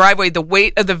 So the driveway, the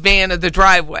weight of the van of the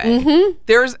driveway,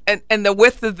 there's and the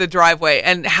width of the driveway,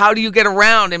 and how do you get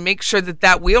around and make sure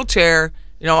that wheelchair,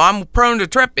 I'm prone to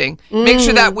tripping, make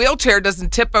sure that wheelchair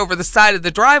doesn't tip over the side of the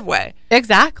driveway.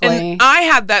 Exactly. And I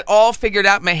had that all figured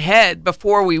out in my head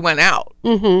before we went out,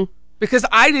 because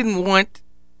I didn't want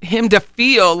him to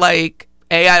feel like,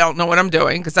 A, I don't know what I'm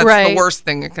doing, because that's the worst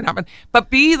thing that can happen. But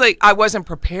B, like, I wasn't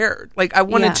prepared. Like, I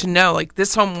wanted to know, like,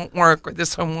 this home won't work or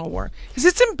this home will work. Because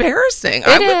it's embarrassing.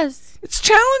 It is. It's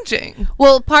challenging.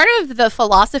 Well, part of the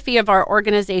philosophy of our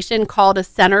organization, called a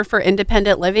Center for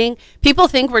Independent Living, people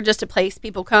think we're just a place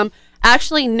people come.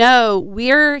 Actually, no,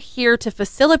 we're here to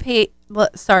facilitate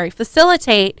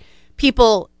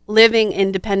people living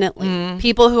independently.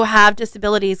 People who have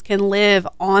disabilities can live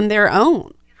on their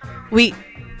own.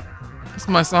 It's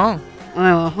my song.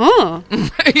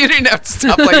 You didn't have to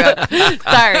stop like that.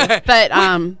 Sorry, but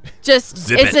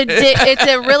it's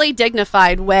a really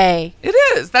dignified way. It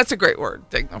is. That's a great word,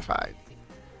 dignified.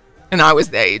 And I was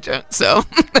the agent, so.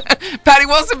 Patty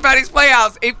Wilson, Patty's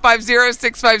Playhouse,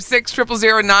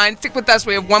 850-656-0009. Stick with us.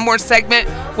 We have one more segment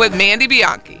with Mandy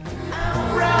Bianchi.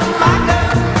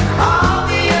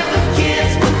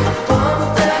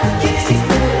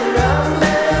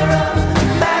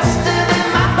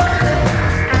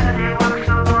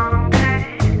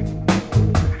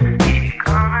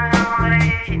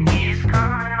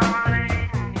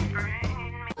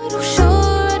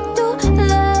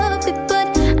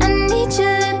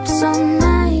 kiss all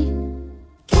night.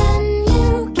 Can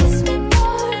you kiss me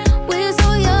more? We're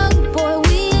so young, boy,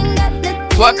 we ain't got the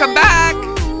thing. Welcome back.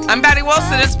 I'm Patty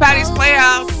Wilson. It's Patty's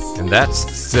Playhouse. And that's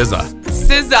SZA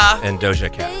SZA. and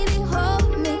Doja Cat.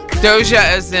 Doja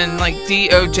as in like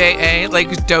D-O-J-A, like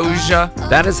Doja.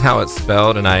 That is how it's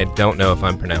spelled, and I don't know if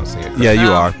I'm pronouncing it. Yeah,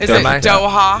 you are. Is it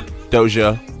Doha?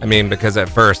 Doja. I mean, because at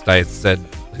first I said,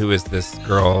 who is this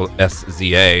girl,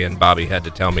 SZA, and Bobby had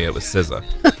to tell me it was SZA.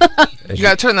 You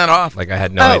got to turn that off. Like I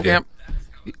had no idea.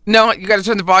 Yeah. No, you got to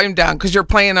turn the volume down because you're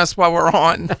playing us while we're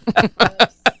on.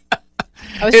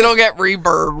 It'll get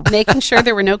reverb. Making sure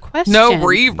there were no questions. No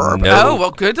reverb. No. Oh,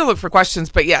 well, good to look for questions,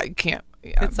 but yeah, you can't.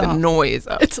 Yeah, It's the off. noise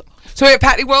of. So we have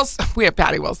Patty Wilson. We have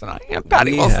Patty Wilson. I am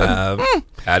Patty Wilson.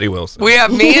 Patty Wilson. We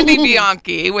have Mandy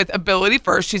Bianchi with Ability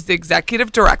First. She's the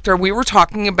executive director. We were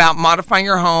talking about modifying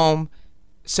your home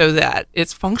so that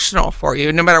it's functional for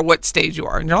you, no matter what stage you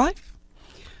are in your life.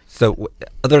 So,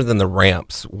 other than the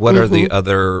ramps, what are the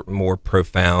other more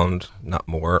profound, not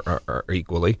more, or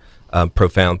equally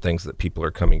profound things that people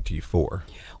are coming to you for?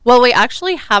 Well, we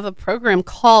actually have a program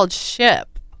called SHIP.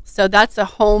 So that's a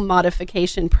home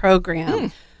modification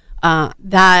program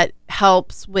that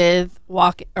helps with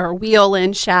walk or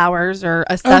wheel-in showers or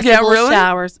accessible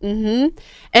showers.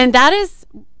 And that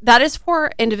is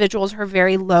for individuals who are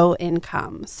very low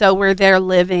income. So where they're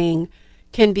living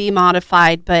can be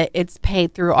modified, but it's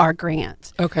paid through our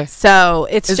grant. Okay. So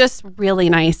it's just really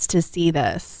nice to see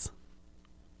this.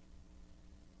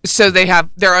 So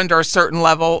they're under a certain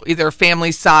level, either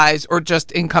family size or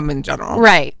just income in general.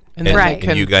 Right. And right.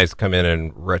 And you guys come in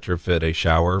and retrofit a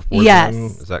shower for Yes. them?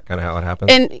 Is that kind of how it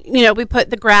happens? And, we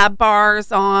put the grab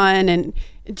bars on and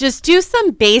just do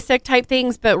some basic type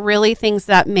things, but really things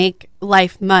that make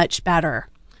life much better.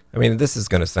 I mean, this is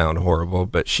going to sound horrible,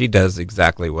 but she does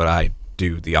exactly what I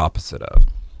do the opposite of.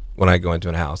 When I go into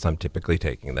a house, I'm typically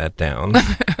taking that down.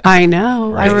 I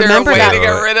know. Right. I remember Is there a way that. to get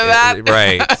rid of that?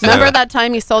 Right. So Remember that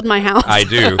time you sold my house? I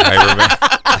do. I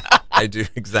remember. I do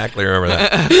exactly remember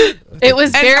that. It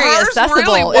was And very hers accessible.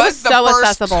 really It was the so first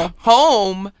accessible.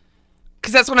 home,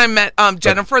 because that's when I met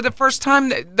Jennifer the first time.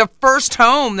 The first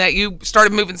home that you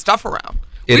started moving stuff around.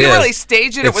 It we didn't is. really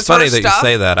stage it. It's It was funny her that stuff. you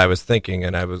say that. I was thinking,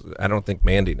 and I don't think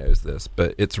Mandy knows this,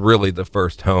 but it's really the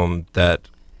first home that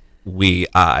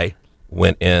I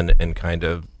went in and kind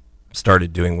of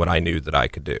started doing what I knew that I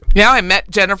could do. Yeah, I met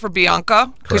Jennifer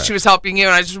Bianca because Correct. she was helping you,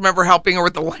 and I just remember helping her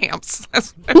with the lamps.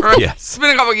 Yes. It's been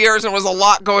a couple of years, and there was a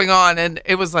lot going on, and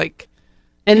it was like...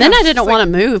 And then I didn't want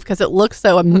to move because it looked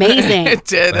so amazing. It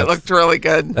did. It looked really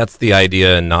good. That's the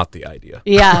idea and not the idea.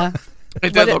 Yeah.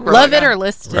 It did look really Love it good. or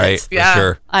list it. Right, for Yeah.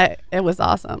 sure. It was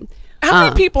awesome. How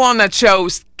many people on that show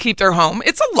keep their home?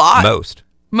 It's a lot.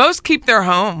 Most keep their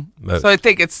home. Most. So I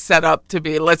think it's set up to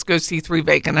be, let's go see 3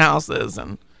 vacant houses.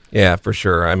 And Yeah, for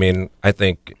sure. I mean, I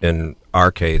think in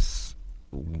our case,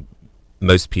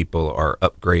 most people are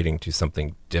upgrading to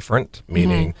something different,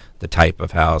 meaning the type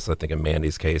of house. I think in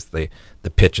Mandy's case, the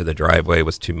pitch of the driveway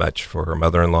was too much for her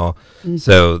mother-in-law.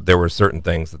 So there were certain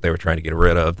things that they were trying to get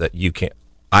rid of that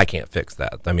I can't fix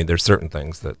that. I mean, there's certain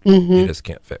things that you just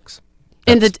can't fix.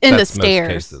 In the That's most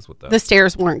stairs. cases with that. The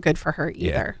stairs weren't good for her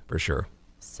either. Yeah, for sure.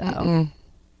 So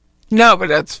no, but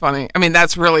that's funny. I mean,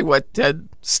 that's really what did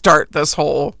start this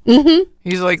whole.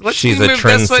 He's like, let's She's a move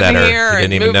this one trendsetter. here You and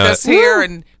didn't even move know this it. here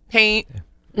and paint.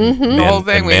 The whole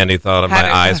thing. And We Mandy thought my had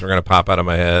it- eyes were going to pop out of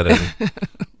my head and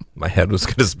my head was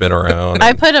going to spin around.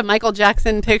 I put a Michael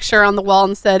Jackson picture on the wall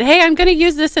and said, "Hey, I'm going to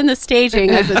use this in the staging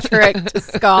as a trick to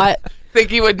Scott." Think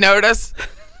he would notice?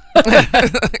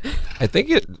 I think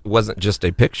it wasn't just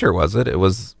a picture, was it? It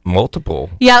was multiple.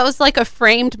 Yeah, it was like a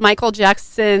framed Michael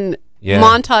Jackson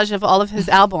montage of all of his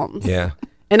albums. Yeah.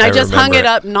 And I just hung remember it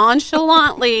up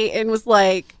nonchalantly and was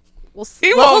like, "Well,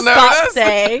 He what will won't Scott notice."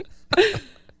 say?"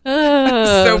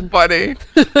 So funny.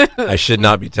 I should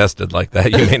not be tested like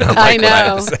that. You may not I like what I have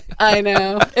know. to say. I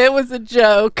know. It was a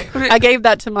joke. I gave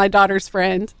that to my daughter's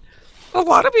friend. A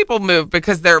lot of people move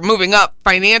because they're moving up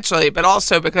financially, but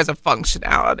also because of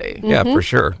functionality. Yeah, for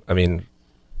sure. I mean,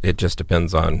 it just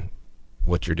depends on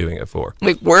what you're doing it for.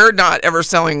 Like, we're not ever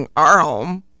selling our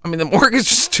home. I mean, the mortgage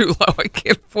is too low. I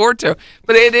can't afford to.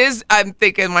 But it is, I'm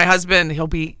thinking my husband, he'll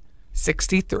be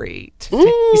 63.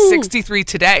 He's 63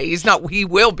 today. He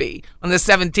will be. On the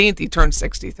 17th, he turns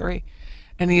 63.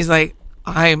 And he's like,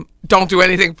 don't do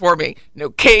anything for me.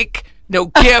 No cake, no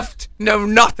gift, no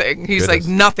nothing. He's Goodness.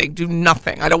 like, nothing, do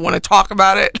nothing. I don't want to talk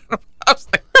about it. I was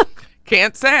like,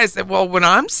 can't say. I said, well, when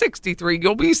I'm 63,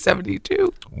 you'll be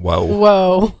 72.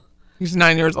 Whoa. He's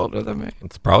 9 years older than me.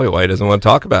 That's probably why he doesn't want to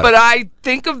talk about But it. I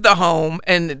think of the home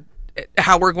and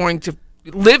how we're going to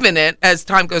live in it as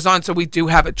time goes on. So we do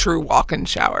have a true walk-in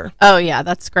shower. Oh yeah,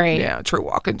 that's great. Yeah, a true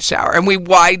walk-in shower. And we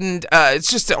widened,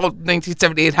 it's just an old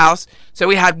 1978 house. So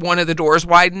we had one of the doors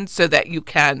widened so that you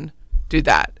can do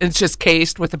that. And it's just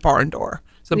cased with a barn door.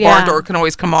 So the barn door can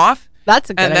always come off. That's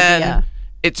a good idea.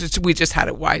 We just had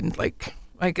it widened like,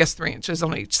 I guess 3 inches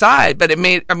on each side. But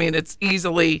it's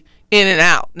easily in and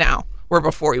out now, where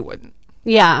before you wouldn't.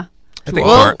 Yeah.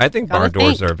 I think barn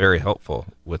doors are very helpful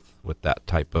with that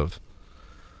type of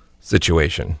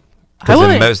situation.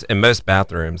 Because in most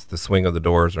bathrooms, the swing of the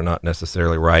doors are not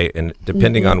necessarily right, and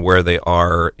depending on where they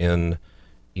are in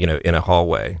a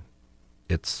hallway,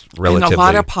 it's relatively. And a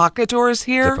lot of pocket doors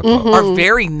here are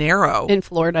very narrow in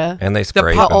Florida, and they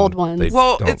scrape. The old ones.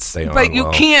 But you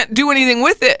can't do anything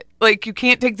with it. Like you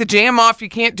can't take the jam off. You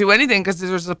can't do anything because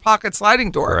there's a pocket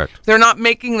sliding door. Correct. They're not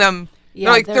making them. Yeah,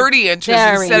 they're like 30 inches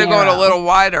instead of going a little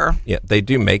wider. Yeah, they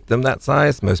do make them that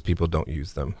size. Most people don't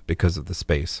use them because of the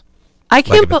space. I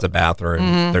can't. Like if it's a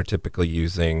bathroom, they're typically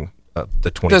using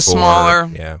the 24. The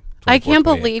smaller. Yeah. I can't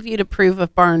believe you'd approve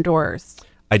of barn doors.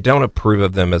 I don't approve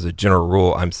of them as a general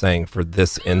rule. I'm saying for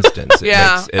this instance,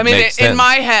 it makes sense in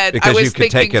my head, because I was you could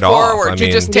thinking take it forward. off.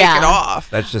 You just take it off.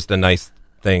 That's just a nice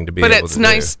thing to be but able it's to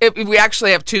nice. do. We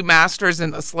actually have 2 masters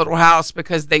in this little house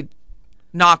because they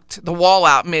knocked the wall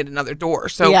out and made another door.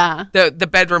 So the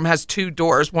bedroom has 2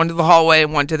 doors, one to the hallway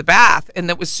and one to the bath. And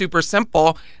that was super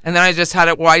simple. And then I just had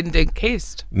it widened and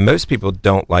cased. Most people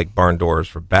don't like barn doors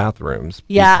for bathrooms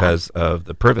because of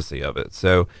the privacy of it.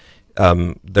 So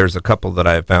there's a couple that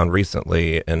I found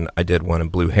recently, and I did one in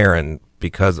Blue Heron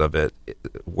because of it,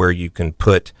 where you can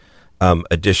put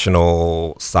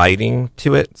additional siding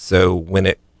to it. So when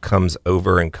it comes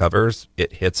over and covers,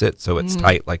 it hits it so it's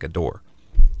tight like a door.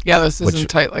 Yeah, this isn't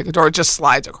tight like a door. It just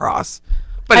slides across.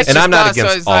 But I'm not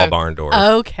against all barn doors.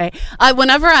 Okay.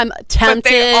 Whenever I'm tempted.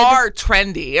 But they are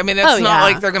trendy. I mean, it's not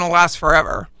like they're going to last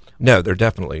forever. No, they're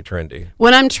definitely trendy.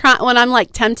 When I'm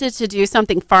like tempted to do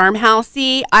something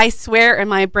farmhousey, I swear in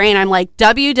my brain I'm like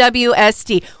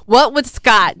WWSD. What would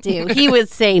Scott do? He would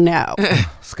say no.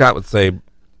 Scott would say,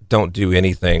 "Don't do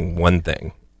anything. One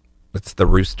thing." It's the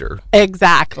rooster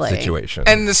situation.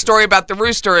 And the story about the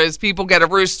rooster is people get a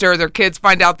rooster, their kids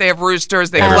find out they have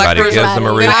roosters, they Everybody collect gives them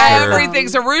a rooster.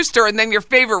 Everything's a rooster, and then your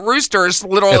favorite rooster is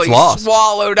literally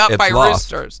swallowed up by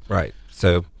roosters. Right.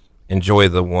 So enjoy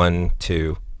the 1,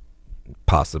 2,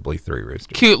 possibly 3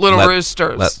 roosters. Cute little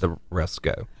roosters. Let the rest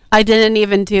go. I didn't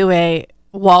even do a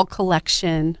wall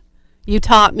collection. You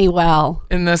taught me well.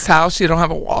 In this house, you don't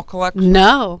have a wall collection?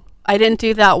 No. I didn't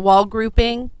do that wall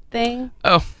grouping thing.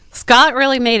 Oh. Scott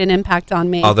really made an impact on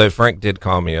me. Although Frank did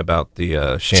call me about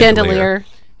the chandelier.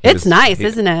 It's nice,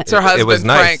 isn't it? It's her husband, it was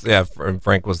nice. Frank. Yeah,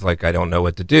 Frank was like, I don't know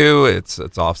what to do. It's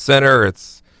off center.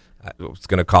 It's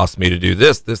going to cost me to do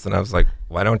this, and I was like,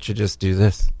 why don't you just do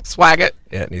this? Swag it.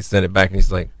 Yeah, and he sent it back, and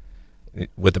he's like,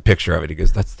 with a picture of it, he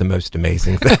goes, that's the most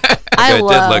amazing thing. I it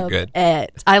love did look good.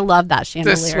 it. I love that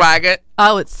chandelier. The swag it.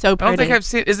 Oh, it's so pretty. I don't think I've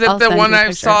seen. Is it the one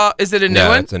I saw? Is it a new one?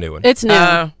 No, it's a new one. It's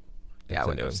new. Yeah, I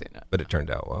wouldn't have seen it. But it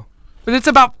turned out well. But it's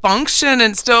about function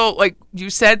and still, like you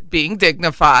said, being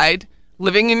dignified,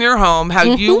 living in your home, how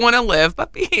you want to live,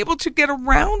 but be able to get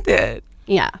around it.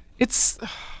 Yeah. It's.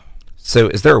 So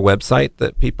is there a website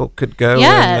that people could go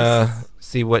and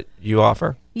see what you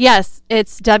offer? Yes,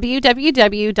 it's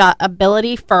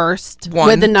www.abilityfirst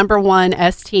with the number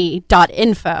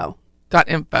 1st.info.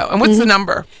 .info. And what's the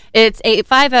number? It's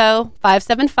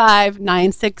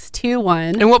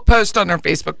 850-575-9621. And we'll post on our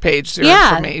Facebook page your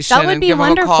information that would and be give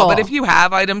wonderful. them a call. But if you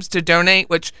have items to donate,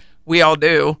 which we all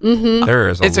do, there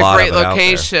is it's lot a great of it out there.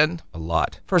 location. A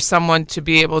lot. For someone to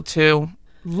be able to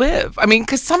live. I mean,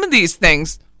 because some of these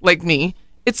things, like me,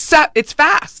 it's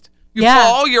fast. You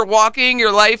fall, you're walking,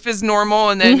 your life is normal,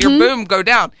 and then your boom, go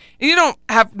down. And you don't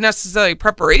have necessarily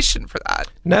preparation for that.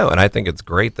 No, and I think it's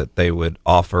great that they would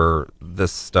offer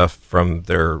this stuff from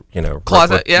their,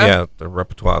 closet, the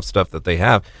repertoire of stuff that they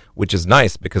have, which is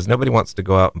nice because nobody wants to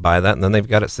go out and buy that, and then they've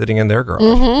got it sitting in their garage.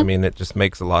 I mean, it just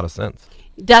makes a lot of sense.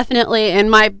 Definitely,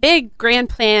 and my big grand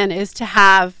plan is to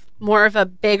have more of a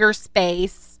bigger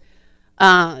space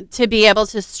to be able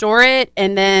to store it,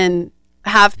 and then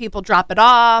have people drop it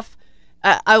off.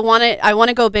 I want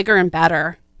to go bigger and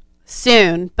better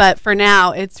soon, but for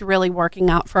now, it's really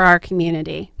working out for our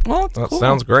community. Well, it's cool.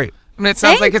 Sounds great. I mean, it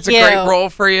sounds like it's a great role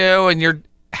for you, and you're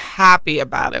happy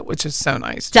about it, which is so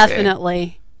nice.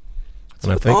 Definitely.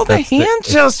 And I think all the hand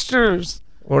gestures.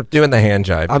 We're doing the hand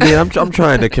jive. I mean, I'm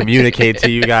trying to communicate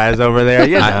to you guys over there.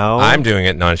 You know, I'm doing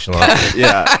it nonchalantly.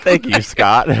 Yeah, thank you,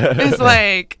 Scott. It's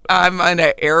like I'm in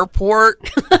an airport.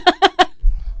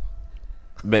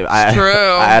 Maybe True.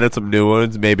 I added some new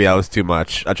ones. Maybe I was too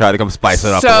much. I tried to come spice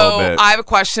it up a little bit. I have a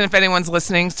question if anyone's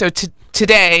listening. So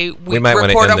today we might wanna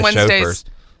record end on the show Wednesdays. first.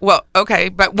 Well, okay,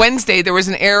 but Wednesday there was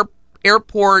an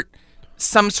airport,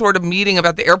 some sort of meeting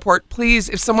about the airport. Please,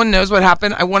 if someone knows what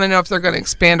happened, I want to know if they're going to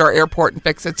expand our airport and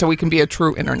fix it so we can be a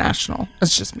true international.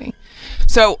 That's just me.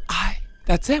 So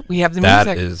that's it. We have the music.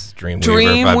 That is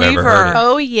Dreamweaver if I've ever heard it.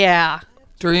 Oh, yeah.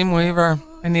 Dreamweaver.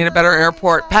 I need a better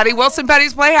airport. Patty Wilson,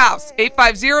 Patty's Playhouse,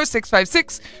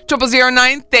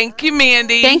 850-656-0009. Thank you,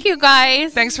 Mandy. Thank you,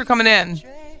 guys. Thanks for coming in.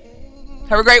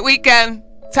 Have a great weekend.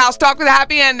 It's House Talk with a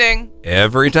happy ending.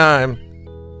 Every time.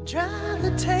 Trying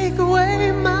to take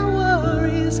away my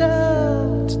worries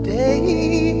of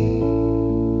today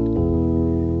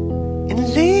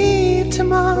and leave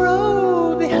tomorrow